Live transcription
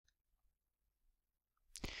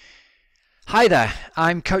Hi there,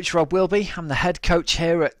 I'm Coach Rob Wilby. I'm the head coach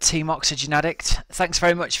here at Team Oxygenaddict. Thanks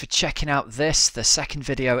very much for checking out the second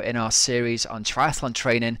video in our series on triathlon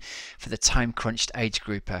training for the time-crunched age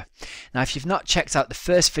grouper. Now, if you've not checked out the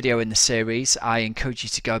first video in the series, I encourage you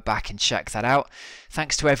to go back and check that out.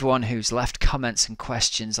 Thanks to everyone who's left comments and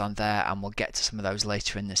questions on there, and we'll get to some of those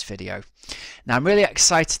later in this video. Now, I'm really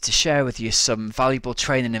excited to share with you some valuable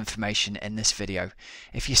training information in this video.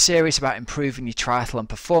 If you're serious about improving your triathlon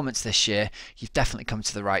performance this year, you've definitely come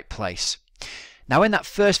to the right place. Now, in that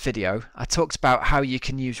first video, I talked about how you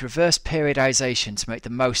can use reverse periodization to make the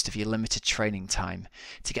most of your limited training time,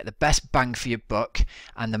 to get the best bang for your buck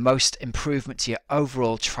and the most improvement to your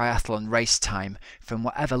overall triathlon race time from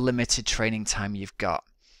whatever limited training time you've got.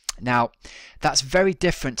 Now, that's very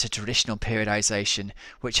different to traditional periodization,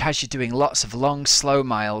 which has you doing lots of long, slow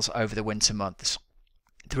miles over the winter months.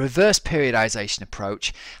 The reverse periodization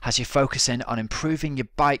approach has you focusing on improving your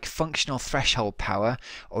bike functional threshold power,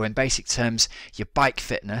 or in basic terms, your bike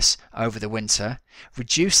fitness over the winter,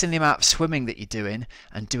 reducing the amount of swimming that you're doing,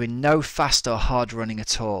 and doing no fast or hard running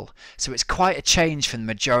at all. So it's quite a change from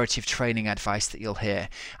the majority of training advice that you'll hear,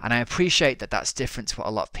 and I appreciate that that's different to what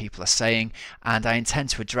a lot of people are saying, and I intend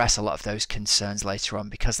to address a lot of those concerns later on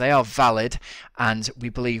because they are valid, and we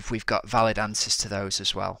believe we've got valid answers to those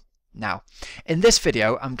as well. Now, in this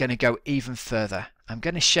video, I'm going to go even further. I'm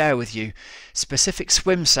going to share with you specific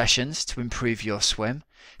swim sessions to improve your swim,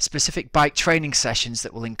 specific bike training sessions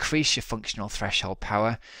that will increase your functional threshold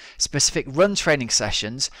power, specific run training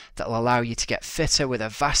sessions that will allow you to get fitter with a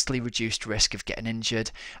vastly reduced risk of getting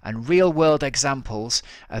injured, and real-world examples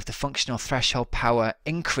of the functional threshold power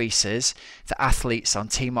increases that athletes on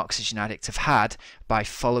Team Oxygenaddict have had by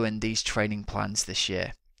following these training plans this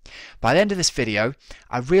year. By the end of this video,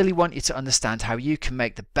 I really want you to understand how you can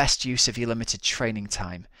make the best use of your limited training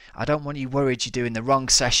time. I don't want you worried you're doing the wrong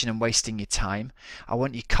session and wasting your time. I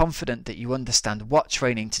want you confident that you understand what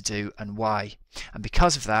training to do and why. And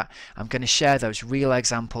because of that, I'm going to share those real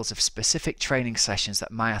examples of specific training sessions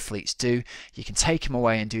that my athletes do. You can take them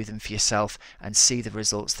away and do them for yourself and see the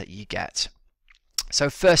results that you get. So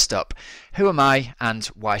first up, who am I and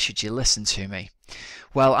why should you listen to me?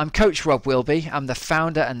 Well, I'm Coach Rob Wilby. I'm the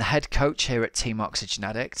founder and the head coach here at Team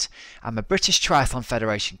Oxygenaddict. I'm a British Triathlon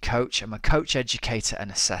Federation coach. I'm a coach, educator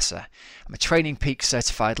and assessor. I'm a Training Peaks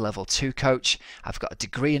certified level 2 coach. I've got a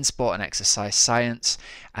degree in sport and exercise science.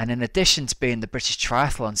 And in addition to being the British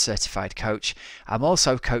Triathlon certified coach, I'm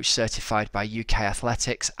also coach certified by UK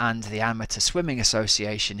Athletics and the Amateur Swimming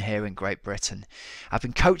Association here in Great Britain. I've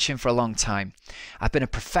been coaching for a long time. I've been a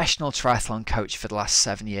professional triathlon coach for the last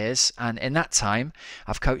 7 years, and in that time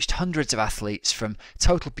I've coached hundreds of athletes from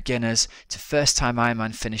total beginners to first-time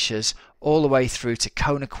Ironman finishers, all the way through to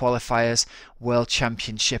Kona qualifiers, World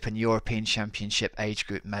Championship and European Championship age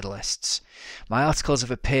group medalists. My articles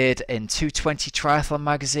have appeared in 220 Triathlon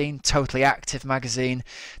magazine, Totally Active magazine,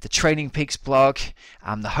 the Training Peaks blog.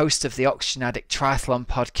 I'm the host of the Oxygenaddict Triathlon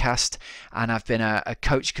podcast, and I've been a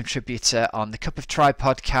coach contributor on the Cup of Tri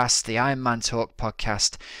podcast, the Ironman Talk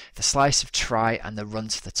podcast, the Slice of Tri and the Run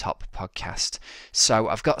to the Top podcast. So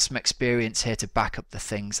I've got some experience here to back up the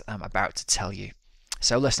things that I'm about to tell you.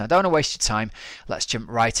 So listen, I don't want to waste your time. Let's jump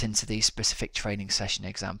right into these specific training session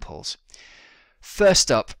examples.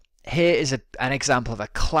 First up, here is an example of a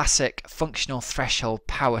classic functional threshold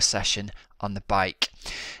power session on the bike.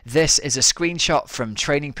 This is a screenshot from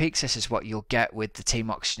Training Peaks. This is what you'll get with the Team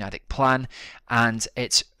Oxygenaddict plan, and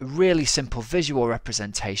it's really simple visual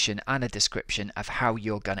representation and a description of how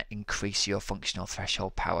you're going to increase your functional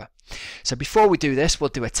threshold power. So before we do this, we'll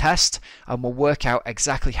do a test and we'll work out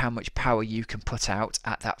exactly how much power you can put out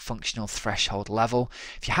at that functional threshold level.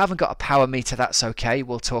 If you haven't got a power meter, that's okay.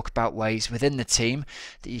 We'll talk about ways within the team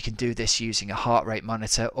that you can do this using a heart rate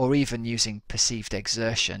monitor or even using perceived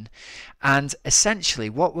exertion. And essentially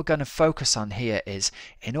what we're going to focus on here is,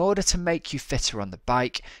 in order to make you fitter on the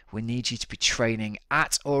bike, we need you to be training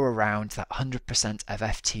at or around that 100% of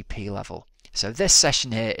FTP level. So this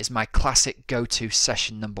session here is my classic go-to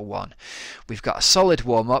session number 1. We've got a solid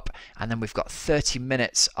warm-up and then we've got 30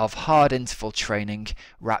 minutes of hard interval training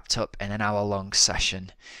wrapped up in an hour-long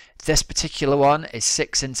session. This particular one is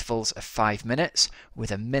 6 intervals of 5 minutes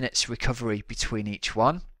with a minute's recovery between each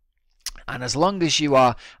one. And as long as you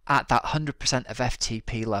are at that 100% of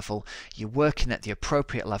FTP level, you're working at the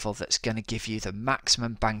appropriate level that's going to give you the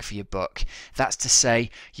maximum bang for your buck. That's to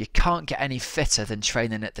say, you can't get any fitter than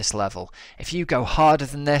training at this level. If you go harder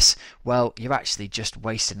than this, well, you're actually just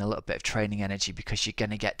wasting a little bit of training energy, because you're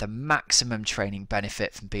going to get the maximum training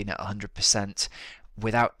benefit from being at 100%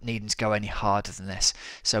 without needing to go any harder than this.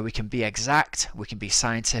 So we can be exact, we can be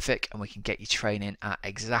scientific, and we can get you training at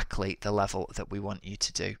exactly the level that we want you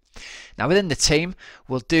to do. Now within the team,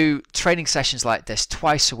 we'll do training sessions like this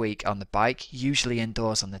twice a week on the bike, usually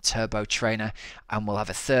indoors on the turbo trainer, and we'll have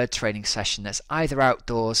a third training session that's either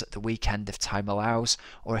outdoors at the weekend if time allows,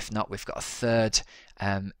 or if not, we've got a third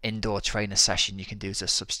indoor trainer session you can do as a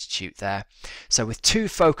substitute there. So with 2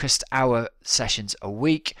 focused hour sessions a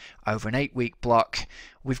week over an 8-week block,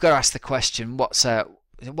 we've got to ask the question, what's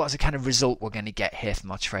the kind of result we're going to get here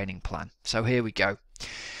from our training plan? So here we go.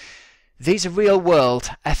 These are real world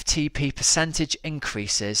FTP percentage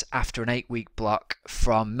increases after an 8-week block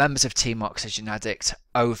from members of Team Oxygenaddict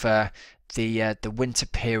over the winter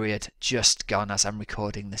period just gone as I'm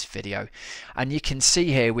recording this video. And you can see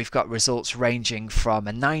here we've got results ranging from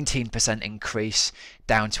a 19% increase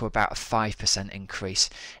down to about a 5% increase.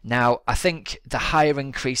 Now I think the higher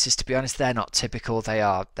increases, to be honest, they're not typical.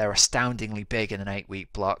 They're astoundingly big in an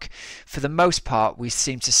 8-week block. For the most part, we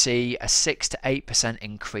seem to see a 6 to 8%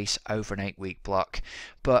 increase over an 8-week block.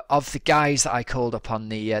 But of the guys that I called up on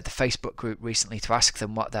the Facebook group recently to ask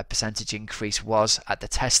them what their percentage increase was at the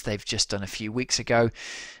test they've just done a few weeks ago,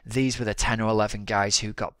 these were the 10 or 11 guys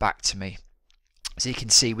who got back to me. So you can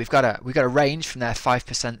see we've got a range from there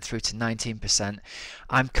 5% through to 19%.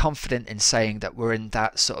 I'm confident in saying that we're in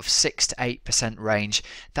that sort of 6 to 8% range.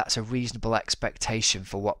 That's a reasonable expectation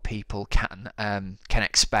for what people can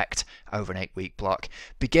expect over an 8-week block.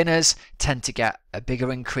 Beginners tend to get a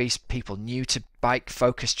bigger increase. People new to bike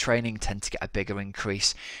focused training tend to get a bigger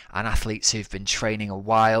increase, and athletes who've been training a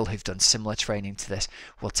while, who've done similar training to this,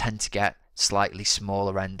 will tend to get slightly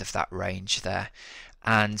smaller end of that range there.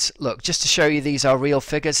 And look, just to show you these are real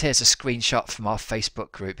figures, here's a screenshot from our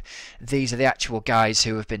Facebook group. These are the actual guys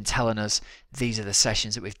who have been telling us these are the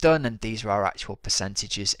sessions that we've done and these are our actual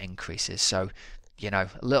percentages increases. So, you know,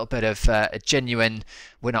 a little bit of a genuine,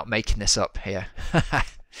 we're not making this up here.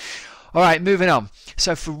 All right, moving on.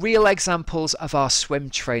 So for real examples of our swim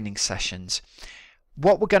training sessions,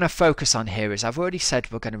 what we're going to focus on here is, I've already said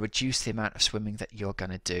we're going to reduce the amount of swimming that you're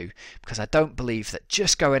going to do, because I don't believe that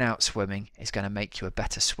just going out swimming is going to make you a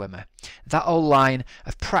better swimmer. That old line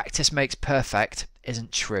of practice makes perfect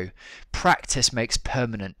isn't true. Practice makes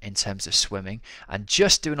permanent in terms of swimming, and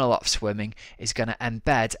just doing a lot of swimming is going to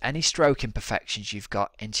embed any stroke imperfections you've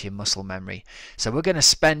got into your muscle memory. So we're going to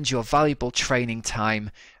spend your valuable training time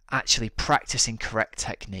actually practicing correct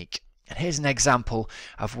technique. And here's an example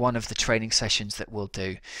of one of the training sessions that we'll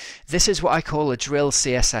do. This is what I call a drill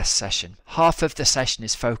CSS session. Half of the session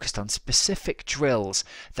is focused on specific drills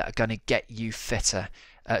that are going to get you fitter.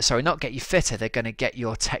 Sorry, not get you fitter, they're going to get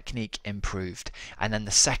your technique improved. And then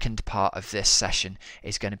the second part of this session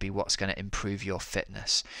is going to be what's going to improve your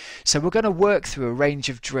fitness. So we're going to work through a range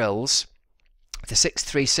of drills. The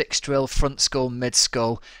 6-3-6 drill, front skull, mid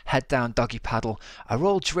skull, head down doggy paddle are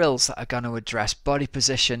all drills that are going to address body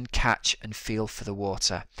position, catch and feel for the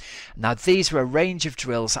water. Now these are a range of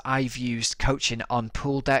drills that I've used coaching on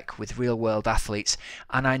pool deck with real world athletes,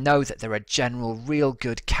 and I know that they're a general real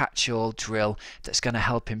good catch-all drill that's going to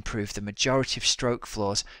help improve the majority of stroke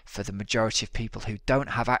flaws for the majority of people who don't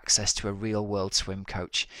have access to a real world swim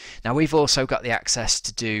coach. Now we've also got the access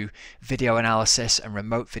to do video analysis and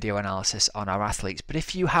remote video analysis on our athletes, but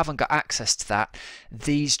if you haven't got access to that,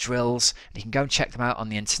 these drills, and you can go and check them out on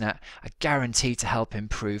the internet, are guaranteed to help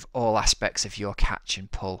improve all aspects of your catch and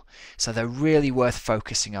pull. So they're really worth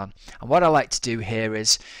focusing on. And what I like to do here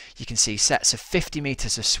is, you can see sets of 50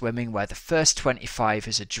 meters of swimming where the first 25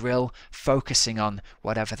 is a drill focusing on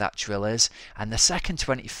whatever that drill is, and the second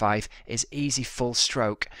 25 is easy full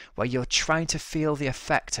stroke where you're trying to feel the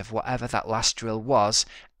effect of whatever that last drill was,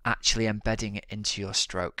 actually embedding it into your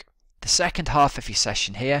stroke. The second half of your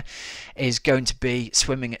session here is going to be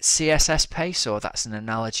swimming at CSS pace, or that's an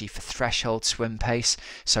analogy for threshold swim pace,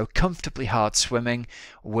 so comfortably hard swimming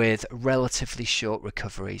with relatively short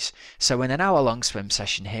recoveries. So in an hour-long swim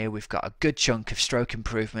session here, we've got a good chunk of stroke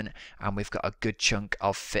improvement and we've got a good chunk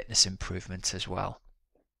of fitness improvement as well.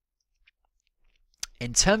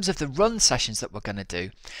 In terms of the run sessions that we're going to do,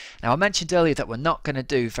 now I mentioned earlier that we're not going to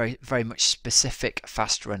do very much specific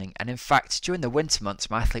fast running, and in fact during the winter months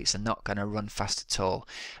my athletes are not going to run fast at all,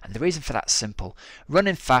 and the reason for that is simple.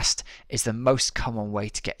 Running fast is the most common way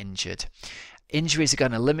to get injured. Injuries are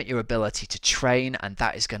going to limit your ability to train, and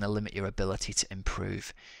that is going to limit your ability to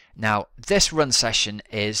improve. Now this run session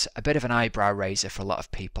is a bit of an eyebrow raiser for a lot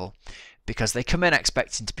of people, because they come in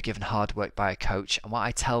expecting to be given hard work by a coach, and what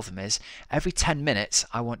I tell them is every 10 minutes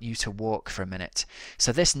I want you to walk for a minute.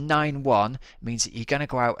 So this 9-1 means that you're going to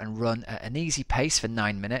go out and run at an easy pace for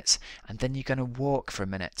 9 minutes, and then you're going to walk for a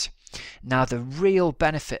minute. Now the real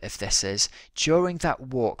benefit of this is during that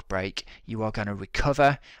walk break you are going to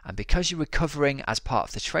recover, and because you're recovering as part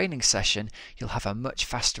of the training session, you'll have a much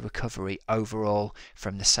faster recovery overall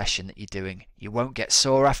from the session that you're doing. You won't get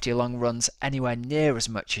sore after your long runs anywhere near as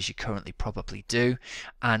much as you currently probably do,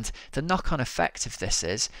 and the knock-on effect of this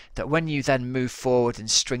is that when you then move forward and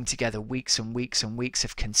string together weeks and weeks and weeks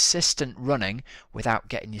of consistent running without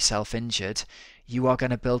getting yourself injured, you are going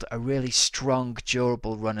to build a really strong,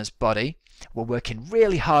 durable runner's body. We're working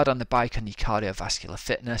really hard on the bike on your cardiovascular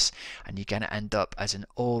fitness, and you're going to end up as an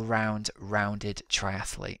all-round, rounded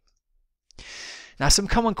triathlete. Now, some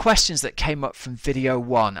common questions that came up from video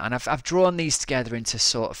 1, and I've drawn these together into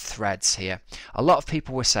sort of threads here. A lot of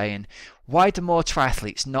people were saying, why do more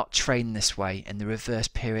triathletes not train this way, in the reverse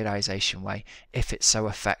periodization way, if it's so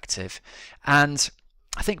effective? And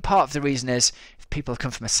I think part of the reason is people have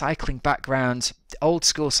come from a cycling background. The old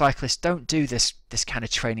school cyclists don't do this kind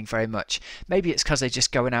of training very much. Maybe it's because they're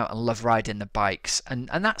just going out and love riding the bikes, and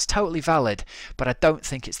that's totally valid, but I don't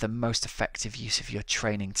think it's the most effective use of your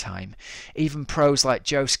training time. Even pros like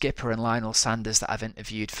Joe Skipper and Lionel Sanders that I've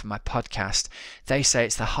interviewed for my podcast, they say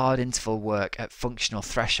it's the hard interval work at functional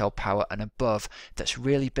threshold power and above that's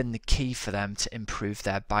really been the key for them to improve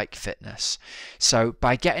their bike fitness. So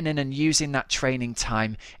by getting in and using that training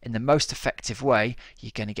time in the most effective way,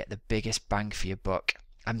 you're going to get the biggest bang for your buck.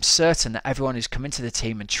 I'm certain that everyone who's come into the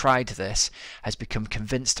team and tried this has become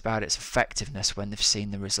convinced about its effectiveness when they've seen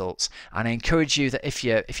the results. And I encourage you that if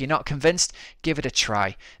you're not convinced, give it a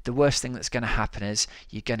try. The worst thing that's going to happen is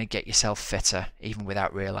you're going to get yourself fitter even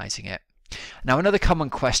without realizing it. Now, another common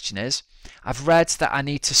question is, I've read that I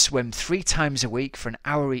need to swim 3 times a week for an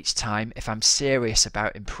hour each time if I'm serious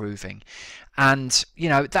about improving. And, you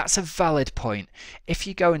know, that's a valid point. If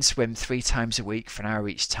you go and swim 3 times a week for an hour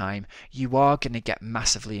each time, you are going to get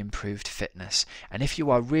massively improved fitness. And if you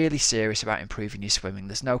are really serious about improving your swimming,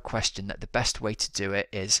 there's no question that the best way to do it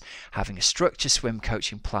is having a structured swim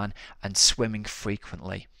coaching plan and swimming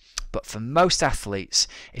frequently. But for most athletes,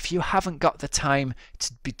 if you haven't got the time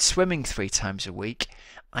to be swimming 3 times a week,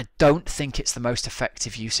 I don't think it's the most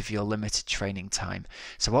effective use of your limited training time.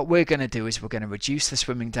 So what we're going to do is we're going to reduce the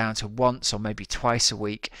swimming down to once or maybe twice a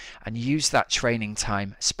week and use that training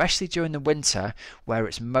time, especially during the winter where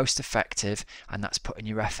it's most effective, and that's putting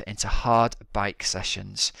your effort into hard bike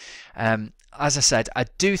sessions. As I said, I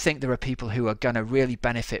do think there are people who are going to really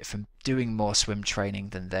benefit from doing more swim training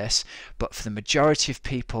than this, but for the majority of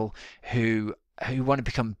people who want to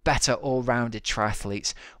become better all-rounded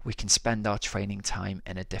triathletes, we can spend our training time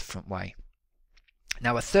in a different way.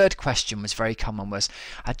 Now, a third question was very common was,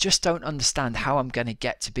 I just don't understand how I'm going to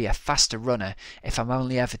get to be a faster runner if I'm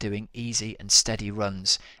only ever doing easy and steady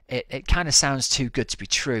runs. It kind of sounds too good to be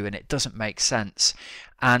true, and it doesn't make sense.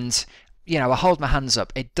 And you know, I hold my hands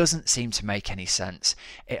up, it doesn't seem to make any sense.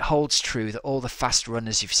 It holds true that all the fast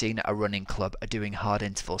runners you've seen at a running club are doing hard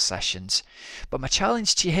interval sessions. But my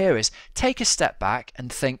challenge to you here is take a step back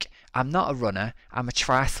and think, I'm not a runner, I'm a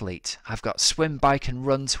triathlete. I've got swim, bike and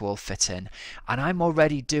run to all fit in, and I'm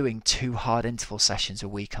already doing 2 hard interval sessions a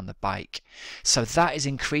week on the bike. So that is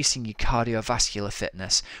increasing your cardiovascular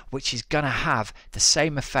fitness, which is going to have the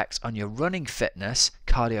same effect on your running fitness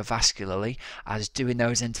cardiovascularly as doing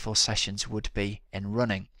those interval sessions would be in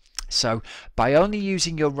running. So by only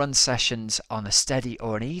using your run sessions on a steady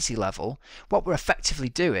or an easy level, what we're effectively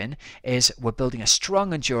doing is we're building a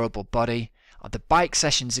strong and durable body. The bike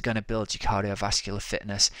sessions are going to build your cardiovascular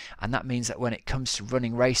fitness, and that means that when it comes to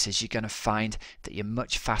running races, you're going to find that you're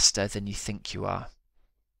much faster than you think you are.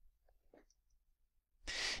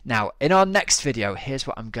 Now, in our next video, here's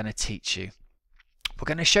what I'm going to teach you. We're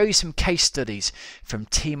going to show you some case studies from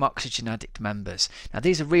Team Oxygenaddict members. Now,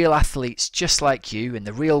 these are real athletes just like you in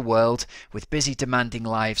the real world with busy, demanding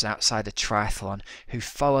lives outside of triathlon who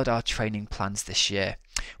followed our training plans this year.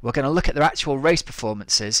 We're going to look at their actual race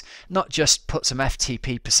performances, not just put some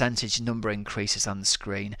FTP percentage number increases on the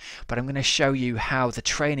screen, but I'm going to show you how the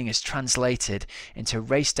training is translated into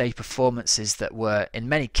race day performances that were, in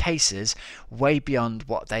many cases, way beyond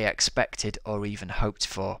what they expected or even hoped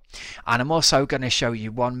for. And I'm also going to show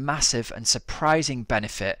you one massive and surprising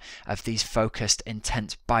benefit of these focused,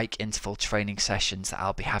 intense bike interval training sessions that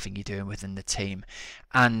I'll be having you doing within the team.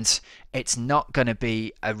 And it's not going to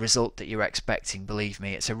be a result that you're expecting, believe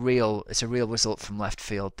me. It's a real result from left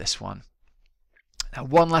field, this one. Now,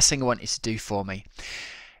 one last thing I want you to do for me.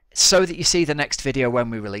 So that you see the next video when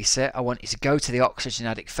we release it, I want you to go to the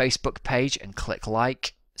Oxygenaddict Facebook page and click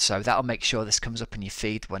like, So that'll make sure this comes up in your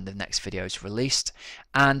feed when the next video is released.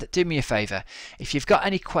 And do me a favor, if you've got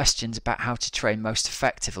any questions about how to train most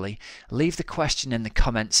effectively, leave the question in the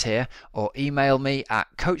comments here or email me at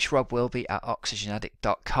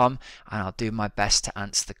coachrobwilby@oxygenaddict.com, and I'll do my best to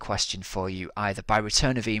answer the question for you either by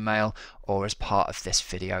return of email or as part of this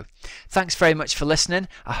video. Thanks very much for listening.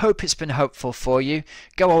 I hope it's been helpful for you.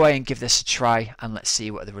 Go away and give this a try, and let's see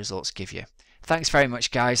what the results give you. Thanks very much,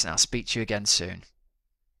 guys, and I'll speak to you again soon.